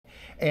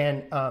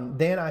And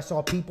then I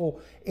saw people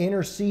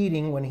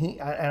interceding when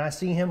I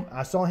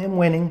saw him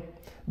winning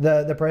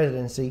the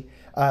presidency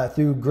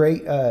through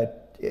great.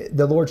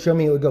 The Lord showed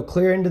me it would go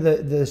clear into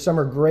the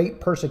summer.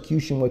 Great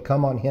persecution would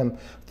come on him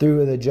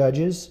through the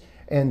judges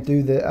and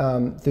through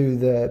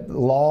the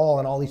law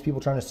and all these people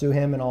trying to sue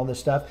him and all this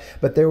stuff.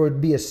 But there would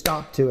be a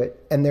stop to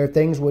it, and there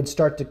things would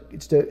start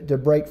to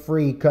break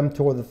free come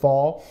toward the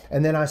fall.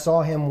 And then I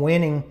saw him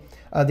winning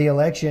the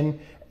election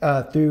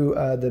through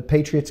the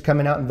Patriots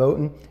coming out and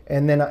voting,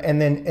 and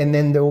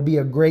then there will be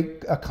a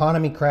great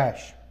economy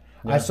crash.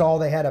 Yeah. I saw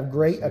they had a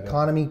great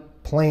economy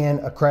plan,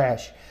 a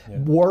crash. Yeah.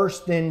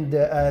 Worse than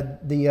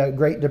the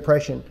Great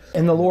Depression.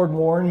 And the Lord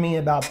warned me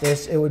about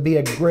this. It would be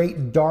a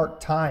great dark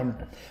time.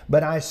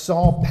 But I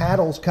saw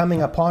paddles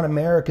coming upon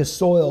America's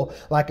soil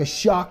like a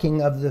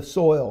shocking of the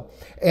soil.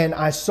 And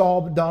I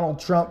saw Donald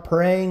Trump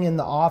praying in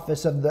the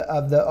office of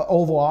the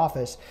Oval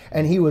Office.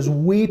 And he was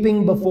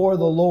weeping before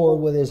the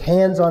Lord with his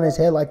hands on his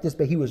head like this,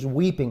 but he was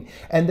weeping.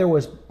 And there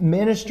was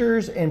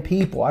ministers and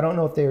people. I don't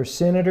know if they were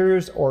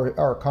senators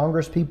or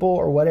Congress people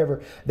or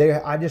whatever.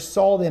 I just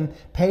saw them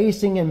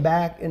pacing and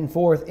back and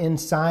forth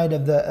inside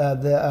of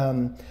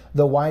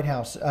the White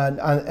House.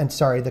 And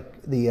sorry,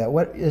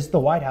 what is the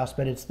White House?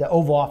 But it's the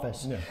Oval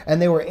Office. Yeah.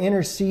 And they were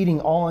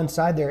interceding all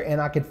inside there, and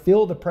I could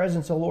feel the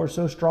presence of the Lord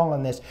so strong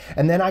on this.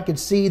 And then I could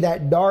see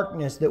that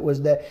darkness that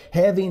was the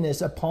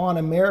heaviness upon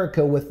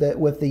America with the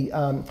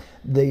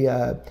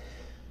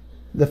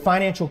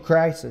financial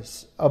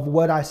crisis of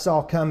what I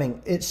saw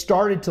coming. It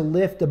started to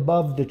lift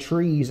above the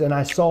trees, and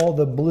I saw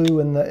the blue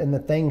and the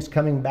things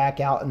coming back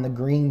out, and the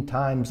green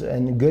times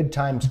and the good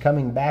times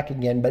coming back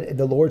again. But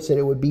the Lord said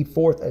it would be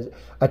forth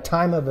a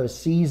time of a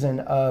season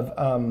of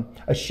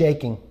a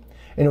shaking,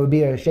 and it would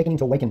be a shaking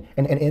to awaken.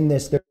 And in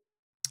this,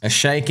 a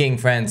shaking,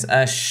 friends,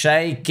 a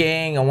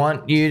shaking. I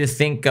want you to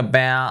think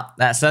about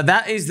that. So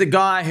that is the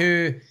guy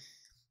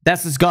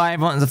that's this guy.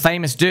 Everyone's a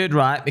famous dude,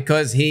 right?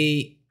 Because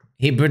he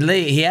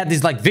had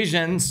these like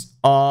visions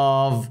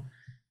of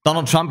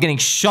Donald Trump getting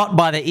shot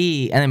by the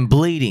ear and then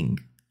bleeding.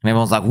 And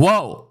everyone's like,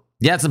 whoa,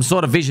 you had some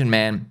sort of vision,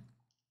 man.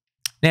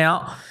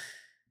 Now,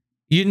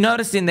 you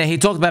noticed in there, he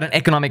talked about an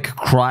economic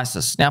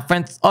crisis. Now,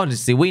 friends,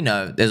 obviously, we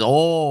know there's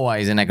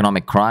always an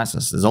economic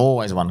crisis. There's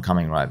always one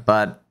coming, right?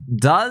 But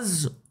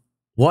does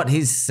what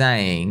he's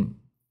saying,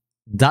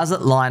 does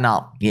it line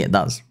up? Yeah, it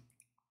does.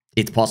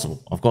 It's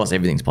possible. Of course,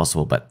 everything's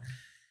possible, but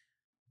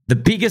the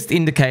biggest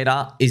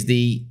indicator is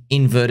the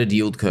inverted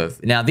yield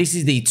curve. Now, this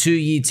is the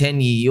 2-year,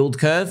 10-year yield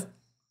curve.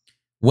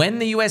 When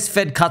the US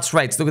Fed cuts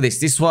rates, look at this.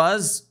 This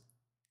was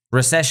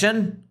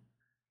recession.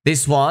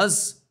 This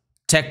was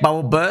tech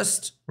bubble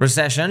burst,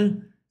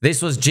 recession.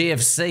 This was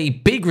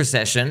GFC, big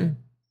recession.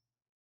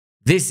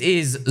 This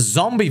is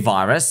zombie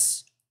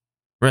virus,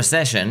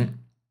 recession.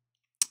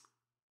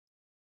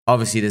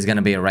 Obviously, there's going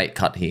to be a rate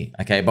cut here,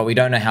 okay? But we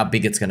don't know how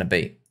big it's going to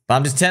be. But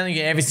I'm just telling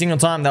you, every single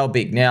time they were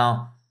big.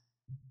 Now,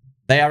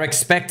 they are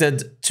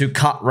expected to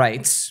cut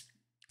rates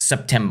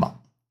September.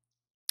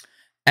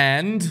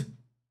 And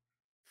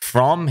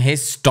from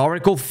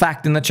historical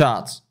fact in the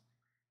charts,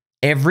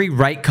 every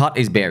rate cut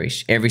is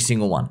bearish. Every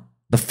single one.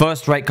 The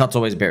first rate cut's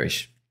always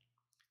bearish.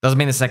 Doesn't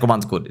mean the second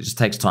one's good. It just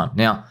takes time.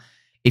 Now,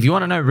 if you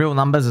want to know real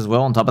numbers as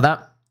well on top of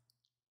that,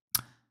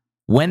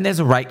 when there's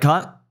a rate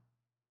cut,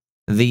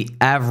 the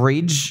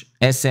average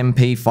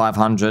S&P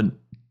 500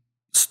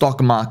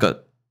 stock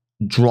market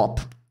drop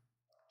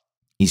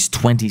is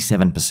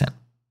 27%.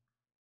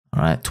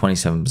 All right,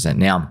 27%.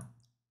 Now,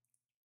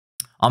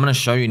 I'm going to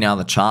show you now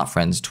the chart,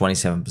 friends,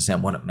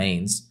 27%, what it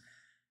means.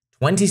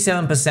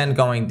 27%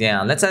 going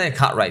down. Let's say they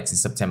cut rates in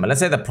September. Let's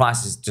say the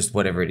price is just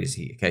whatever it is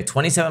here. Okay,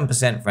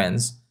 27%,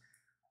 friends,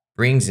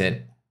 brings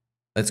it.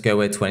 Let's go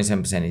where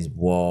 27% is.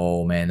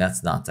 Whoa, man,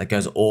 that's nuts. That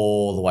goes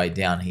all the way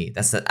down here.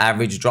 That's the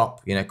average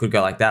drop. You know, could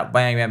go like that.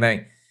 Bang, bang,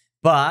 bang.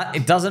 But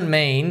it doesn't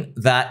mean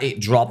that it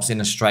drops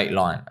in a straight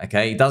line,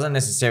 okay? It doesn't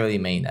necessarily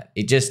mean that.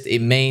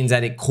 It means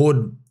that it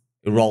could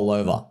roll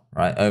over,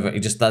 right?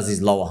 It just does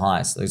these lower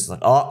highs. So it's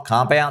like, oh,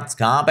 can't bounce,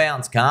 can't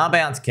bounce, can't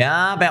bounce,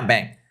 can't bounce,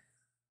 bang.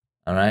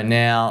 All right,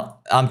 now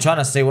I'm trying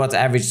to see what's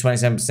average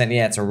 27%.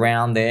 Yeah, it's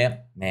around there.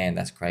 Man,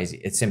 that's crazy.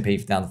 It's S&P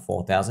down to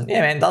 4,000. Yeah,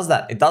 man, it does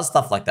that. It does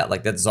stuff like that.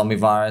 Like that zombie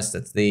virus,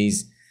 that's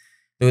these.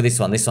 Look at this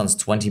one. This one's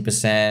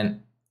 20%.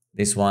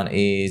 This one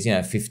is,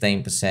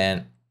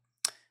 15%.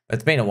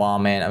 It's been a while,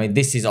 man. I mean,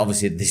 this is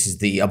obviously, this is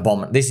the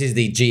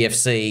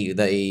GFC,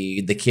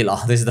 the killer.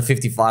 This is the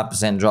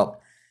 55%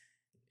 drop.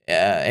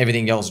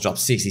 Everything else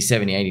drops 60,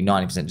 70, 80,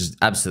 90%. Just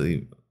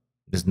absolutely,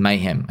 just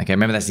mayhem. Okay,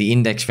 remember that's the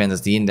index, friends.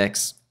 That's the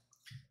index.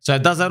 So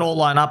does that all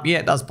line up? Yeah,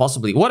 it does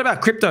possibly. What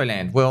about crypto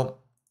land? Well,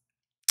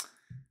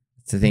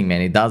 it's the thing,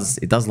 man. It does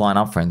line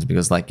up, friends,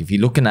 because like if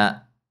you're looking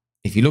at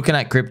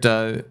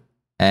crypto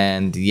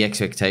and the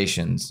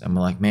expectations, and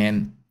we're like,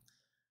 man,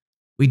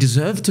 we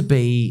deserve to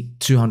be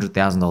 $200,000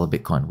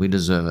 Bitcoin. We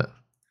deserve it.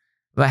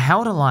 But how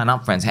would it line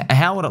up, friends?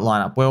 How would it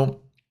line up? Well,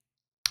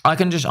 I'm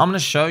going to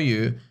show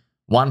you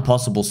one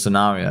possible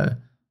scenario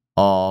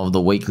of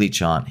the weekly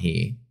chart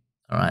here.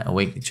 All right, a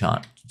weekly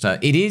chart. So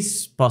it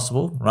is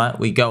possible, right?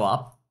 We go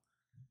up.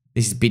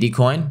 This is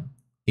Bitcoin.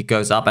 It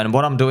goes up. And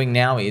what I'm doing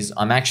now is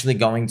I'm actually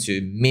going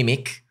to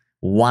mimic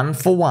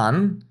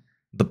 1-for-1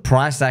 the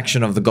price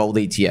action of the gold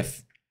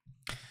ETF.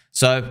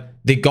 So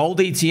the gold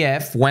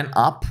ETF went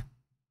up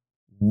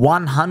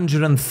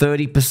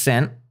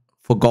 130%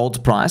 for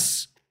gold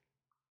price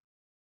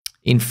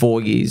in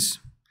 4 years.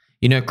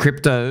 You know,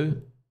 crypto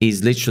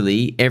is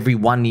literally every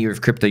 1 year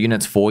of crypto, you know,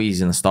 it's 4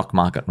 years in the stock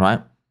market,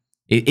 right?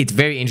 It's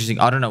very interesting.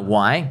 I don't know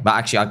why, but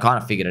actually I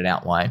kind of figured it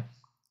out why.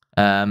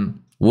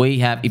 We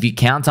have, if you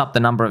count up the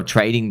number of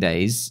trading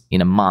days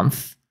in a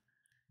month,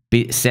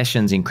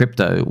 sessions in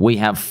crypto, we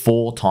have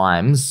 4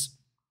 times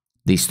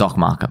the stock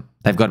market.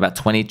 They've got about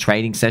 20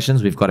 trading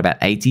sessions. We've got about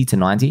 80 to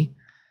 90.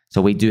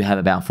 So we do have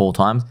about 4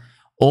 times.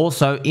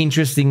 Also,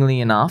 interestingly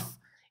enough,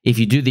 if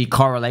you do the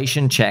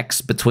correlation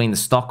checks between the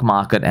stock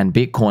market and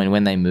Bitcoin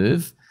when they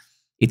move,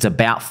 it's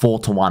about 4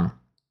 to 1.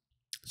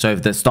 So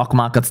if the stock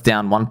market's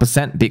down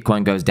 1%,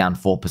 Bitcoin goes down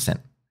 4%.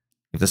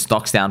 If the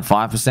stock's down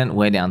 5%,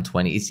 we're down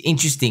 20%. It's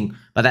interesting,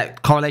 but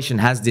that correlation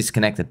has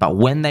disconnected. But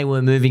when they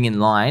were moving in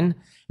line,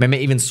 remember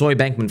even Soy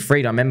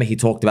Bankman-Fried, I remember he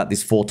talked about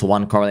this 4 to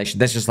 1 correlation.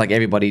 That's just like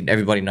everybody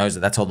knows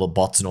that. That's how the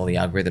bots and all the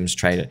algorithms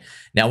trade it.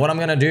 Now, what I'm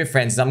going to do,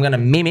 friends, is I'm going to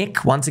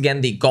mimic, once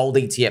again, the gold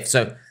ETF.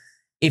 So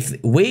if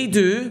we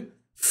do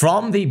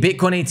from the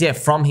Bitcoin ETF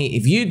from here,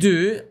 if you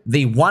do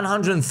the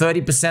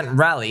 130%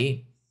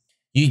 rally,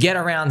 you get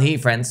around here,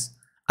 friends,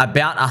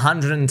 about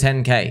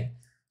 110K.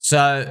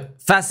 So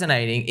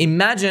fascinating.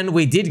 Imagine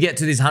we did get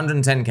to this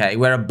 110K.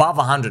 We're above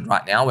 100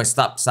 right now. We're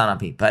stuck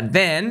up here. But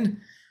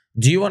then,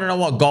 do you want to know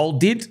what gold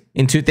did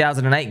in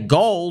 2008?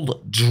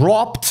 Gold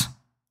dropped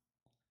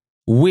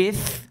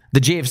with the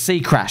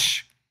GFC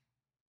crash.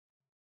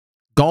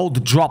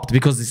 Gold dropped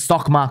because the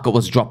stock market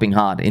was dropping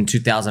hard in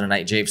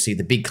 2008 GFC,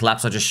 the big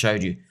collapse I just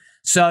showed you.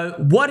 So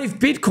what if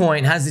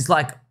Bitcoin has this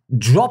like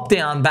drop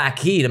down back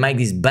here to make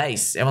this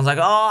base? Everyone's like,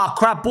 oh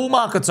crap, bull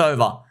market's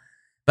over.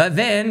 But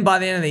then by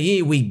the end of the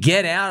year, we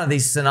get out of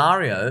this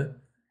scenario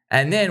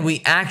and then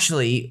we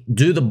actually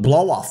do the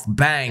blow off.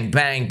 Bang,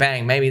 bang,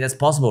 bang. Maybe that's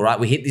possible, right?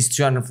 We hit this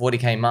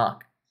 240K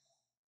mark.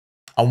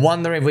 I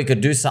wonder if we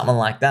could do something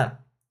like that.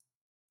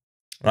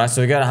 Right,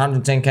 so we got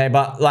 110K,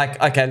 but like,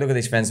 okay, look at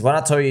this, friends. When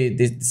I tell you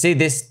this, see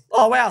this,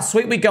 oh wow,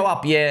 sweet, we go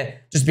up. Yeah,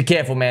 just be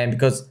careful, man,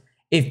 because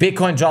if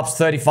Bitcoin drops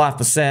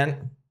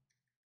 35%,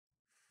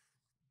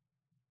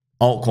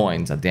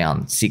 altcoins are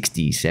down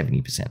 60,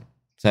 70%.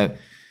 So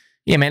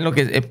yeah, man, look,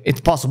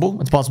 it's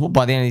possible. It's possible.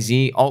 By the end of this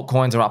year,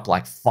 altcoins are up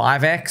like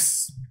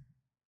 5x,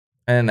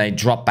 and then they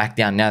drop back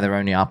down. Now they're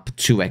only up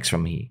 2x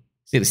from here.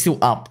 See, they're still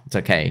up. It's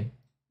okay.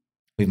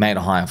 We've made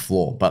a higher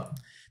floor, but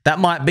that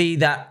might be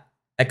that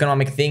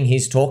economic thing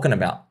he's talking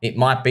about. It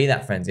might be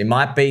that, friends. It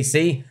might be,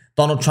 see,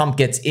 Donald Trump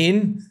gets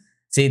in.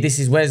 See, this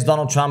is where's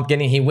Donald Trump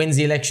getting, he wins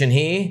the election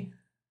here.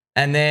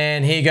 And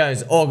then here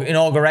goes,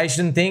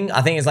 inauguration thing.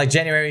 I think it's like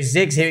January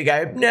 6th. Here we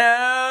go.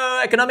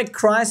 No, economic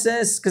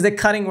crisis because they're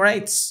cutting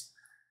rates.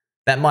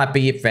 That might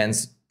be it,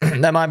 friends.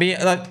 That might be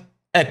it. Like,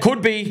 it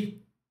could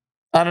be.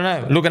 I don't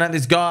know. Looking at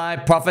this guy,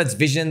 prophets,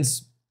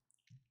 visions.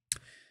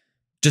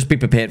 Just be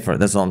prepared for it.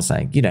 That's all I'm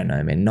saying. You don't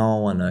know, man. No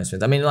one knows,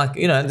 friends. I mean, like,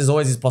 you know, there's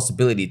always this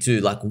possibility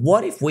too. Like,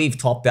 what if we've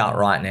topped out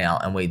right now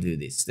and we do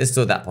this? There's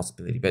still that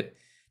possibility, but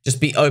just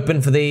be open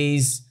for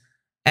these.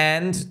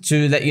 And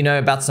to let you know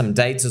about some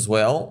dates as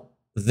well,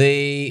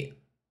 the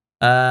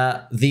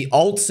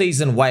alt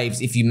season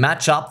waves, if you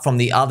match up from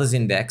the others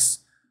index,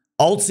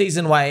 alt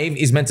season wave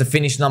is meant to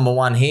finish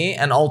 #1 here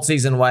and alt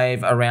season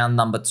wave around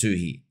 #2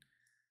 here.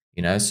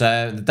 You know,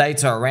 so the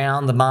dates are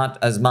around the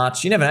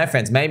March. You never know,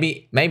 friends.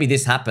 Maybe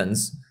this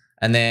happens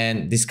and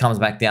then this comes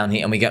back down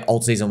here and we get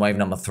alt season wave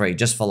 #3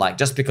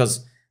 just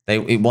because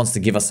it wants to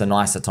give us a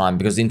nicer time,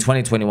 because in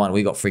 2021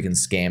 we got freaking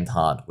scammed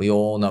hard. We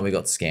all know we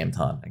got scammed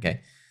hard.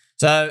 Okay,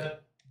 so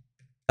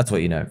that's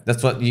what you know.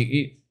 That's what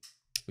we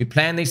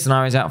plan these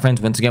scenarios out,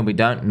 friends. Once again, we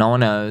don't. No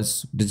one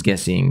knows. Just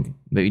guessing,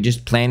 but we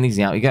just plan these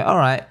out. You go, all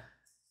right.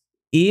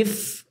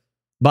 If,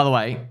 by the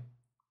way,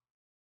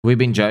 we've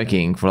been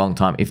joking for a long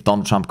time. If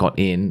Donald Trump got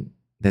in,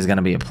 there's going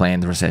to be a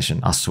planned recession.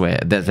 I swear.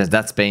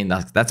 That's been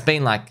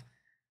like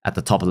at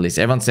the top of the list.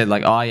 Everyone said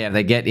like, oh yeah, if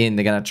they get in,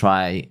 they're going to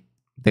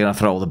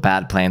throw all the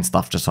bad planned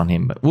stuff just on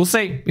him. But we'll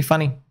see. Be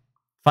funny.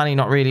 Funny,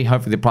 not really.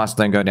 Hopefully the prices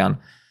don't go down.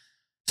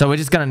 So we're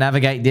just going to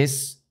navigate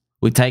this.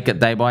 We take it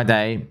day by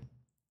day.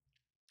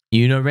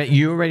 You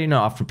already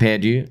know I've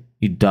prepared you.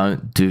 You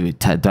don't do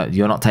it.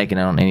 You're not taking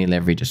it on any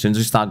leverage. As soon as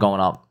we start going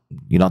up,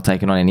 you're not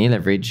taking on any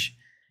leverage.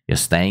 You're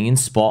staying in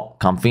spot,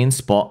 comfy in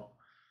spot.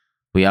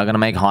 We are going to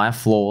make higher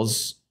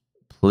floors.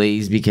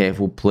 Please be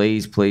careful.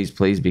 Please, please,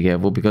 please be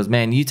careful. Because,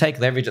 man, you take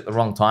leverage at the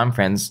wrong time,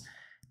 friends.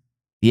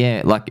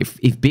 Yeah, like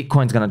if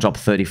Bitcoin's going to drop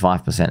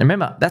 35%.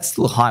 Remember, that's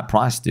still a high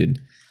price, dude.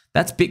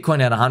 That's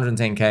Bitcoin at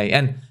 110K.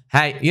 And,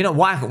 hey, you know,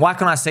 why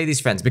can I say this,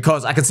 friends?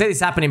 Because I can see this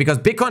happening because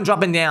Bitcoin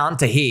dropping down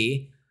to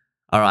here,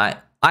 all right?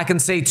 I can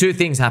see two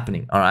things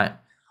happening, all right?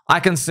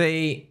 I can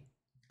see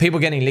people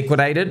getting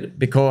liquidated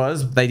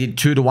because they did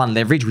 2-to-1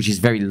 leverage, which is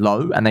very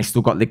low, and they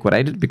still got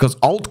liquidated because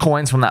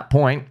altcoins from that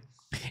point,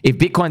 if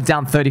Bitcoin's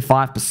down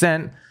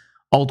 35%,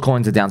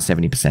 altcoins are down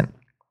 70%.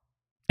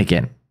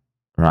 again,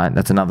 right?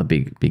 That's another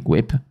big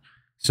whip.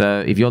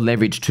 So if you're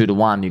leveraged 2 to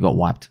 1, you got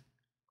wiped.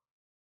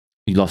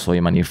 You lost all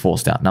your money. You're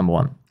forced out, number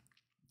one.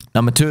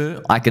 Number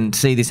two, I can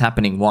see this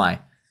happening. Why?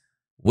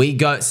 We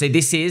go, see,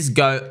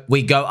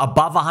 we go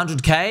above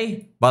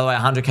 100K. By the way,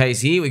 100K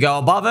is here. We go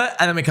above it,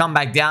 and then we come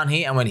back down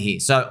here, and we're here.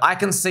 So I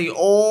can see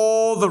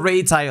all the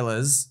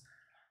retailers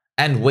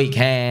and weak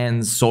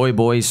hands, soy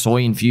boys,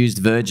 soy-infused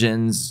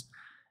virgins,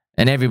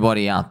 and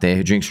everybody out there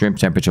who drinks room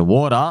temperature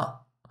water.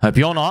 Hope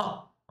you're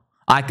not.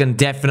 I can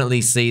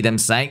definitely see them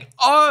saying,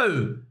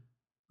 oh,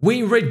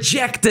 we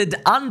rejected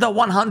under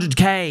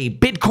 100K.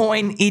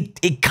 Bitcoin,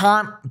 it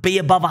can't be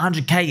above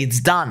 100K. It's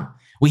done.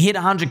 We hit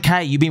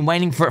 100K. You've been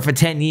waiting for it for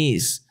 10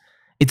 years.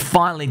 It's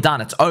finally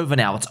done. It's over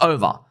now. It's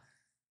over.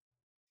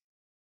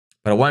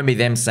 But it won't be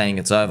them saying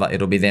it's over.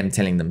 It'll be them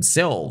telling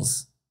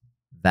themselves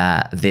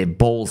that their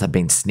balls have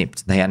been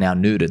snipped. They are now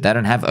neutered. They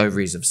don't have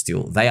ovaries of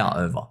steel. They are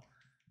over.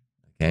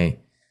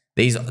 Okay.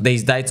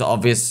 These dates are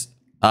obvious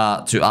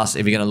to us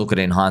if you're going to look at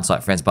it in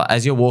hindsight, friends. But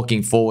as you're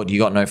walking forward, you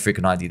got no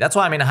freaking idea. That's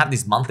why, I mean, I have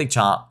this monthly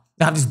chart.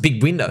 I have this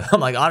big window. I'm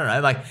like, I don't know.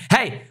 I'm like,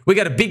 hey, we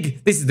got a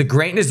big, this is the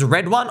green, this is the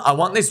red one. I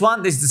want this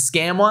one. This is the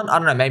scam one. I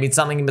don't know. Maybe it's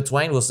something in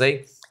between. We'll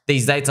see.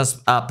 These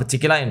dates are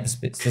particular and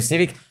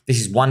specific. This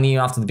is 1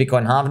 year after the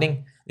Bitcoin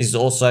halving. This is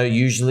also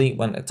usually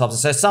when it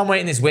tops. So somewhere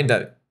in this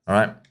window, all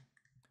right?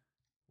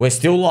 We're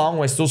still long.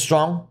 We're still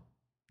strong.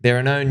 There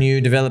are no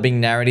new developing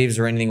narratives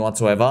or anything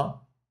whatsoever.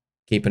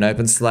 Keep an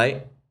open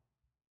slate.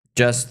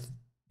 Just,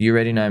 you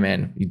already know,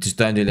 man. You just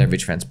don't do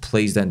leverage, friends.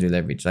 Please don't do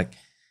leverage. Like,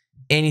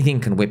 anything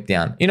can whip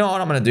down. You know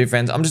what I'm going to do,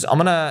 friends? I'm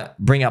going to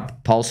bring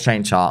up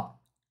PulseChain chart.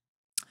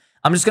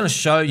 I'm just going to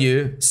show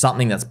you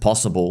something that's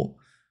possible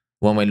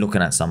when we're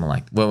looking at something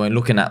like, when we're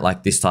looking at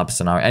like this type of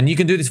scenario. And you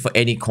can do this for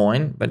any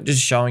coin, but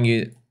just showing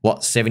you what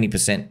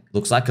 70%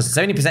 looks like. Because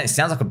 70%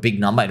 sounds like a big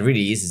number. It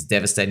really is. It's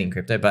devastating in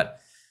crypto. But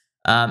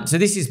so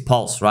this is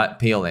Pulse, right?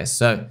 PLS.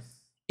 So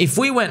if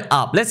we went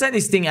up, let's say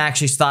this thing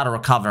actually started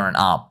recovering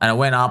up and it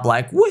went up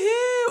like,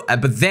 woohoo!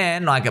 But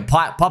then like it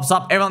pops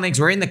up, everyone thinks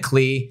we're in the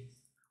clear.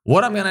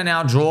 What I'm going to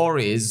now draw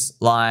is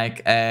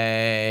like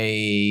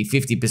a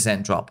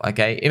 50% drop,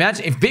 okay?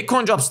 Imagine if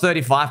Bitcoin drops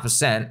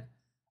 35%,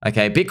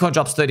 okay, Bitcoin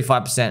drops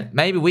 35%,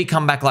 maybe we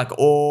come back like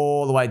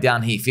all the way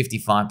down here,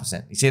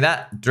 55%. You see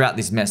that? Throughout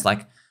this mess,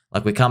 like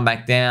we come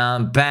back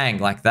down, bang,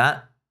 like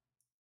that.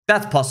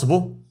 That's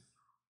possible,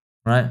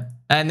 right?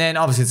 And then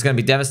obviously it's going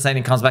to be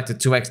devastating, comes back to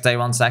 2x day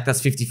one sack,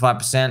 that's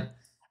 55%.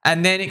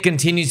 And then it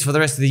continues for the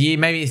rest of the year.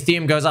 Maybe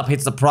Ethereum goes up,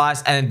 hits the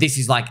price, and this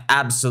is like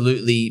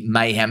absolutely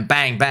mayhem.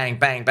 Bang, bang,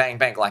 bang, bang,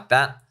 bang, like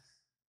that.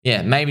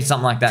 Yeah, maybe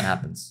something like that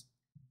happens.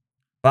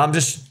 But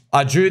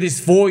I drew this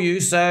for you,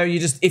 so you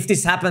just, if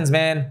this happens,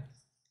 man,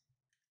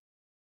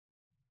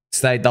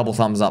 stay double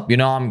thumbs up. You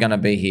know I'm going to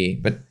be here,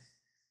 but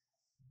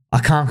I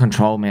can't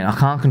control, man. I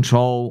can't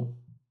control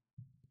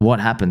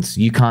what happens.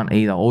 You can't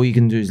either. All you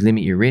can do is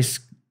limit your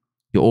risk.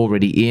 You're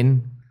already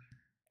in.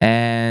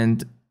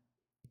 And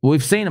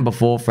we've seen it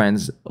before,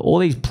 friends. All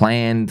these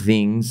planned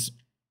things.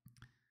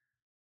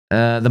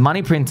 The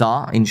money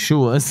printer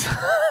ensures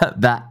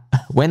that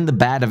when the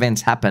bad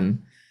events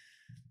happen,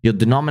 you're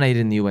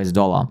denominated in the US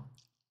dollar,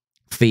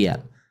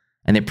 fiat,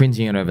 and they're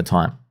printing it over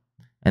time.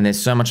 And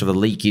there's so much of a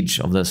leakage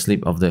of the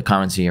slip of the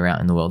currency around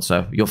in the world.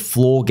 So your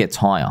floor gets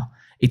higher.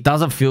 It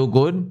doesn't feel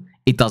good.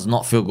 It does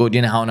not feel good.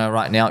 You know how I know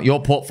right now?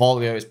 Your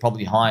portfolio is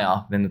probably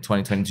higher than the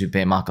 2022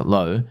 bear market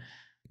low.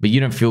 But you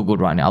don't feel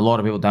good right now. A lot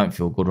of people don't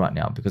feel good right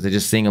now because they're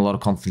just seeing a lot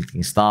of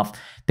conflicting stuff.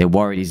 They're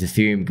worried, is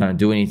Ethereum going to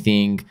do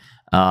anything?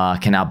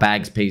 Can our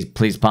bags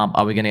please pump?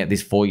 Are we going to get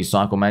this 4-year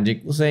cycle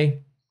magic? We'll see.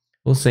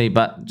 We'll see.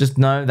 But just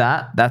know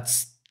that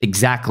that's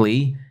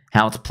exactly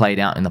how it's played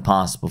out in the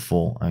past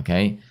before,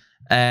 okay?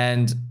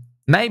 And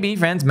maybe,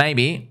 friends,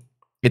 maybe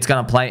it's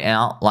going to play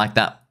out like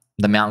that,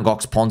 the Mt.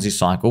 Gox Ponzi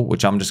cycle,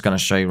 which I'm just going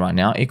to show you right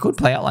now. It could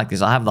play out like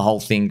this. I have the whole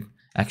thing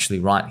actually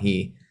right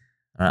here.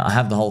 I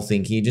have the whole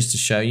thing here just to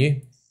show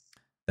you.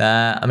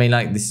 I mean,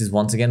 like, this is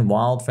once again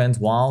wild, friends,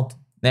 wild.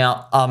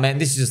 Now, oh man,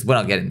 this is just, we're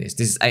not getting this.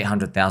 This is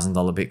 $800,000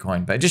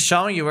 Bitcoin, but just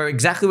showing you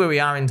exactly where we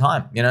are in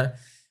time, you know,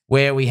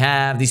 where we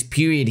have this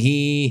period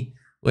here,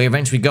 where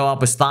eventually go up,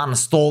 we're starting to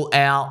stall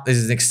out. This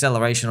is an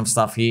acceleration of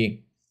stuff here.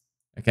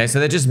 Okay, so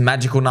they're just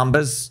magical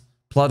numbers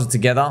plotted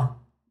together.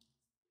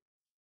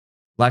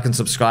 Like and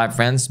subscribe,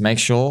 friends. Make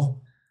sure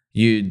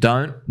you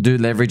don't do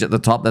leverage at the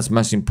top. That's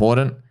most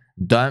important.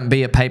 Don't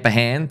be a paper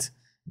hand.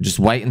 Just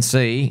wait and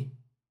see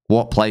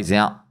what plays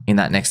out in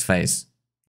that next phase.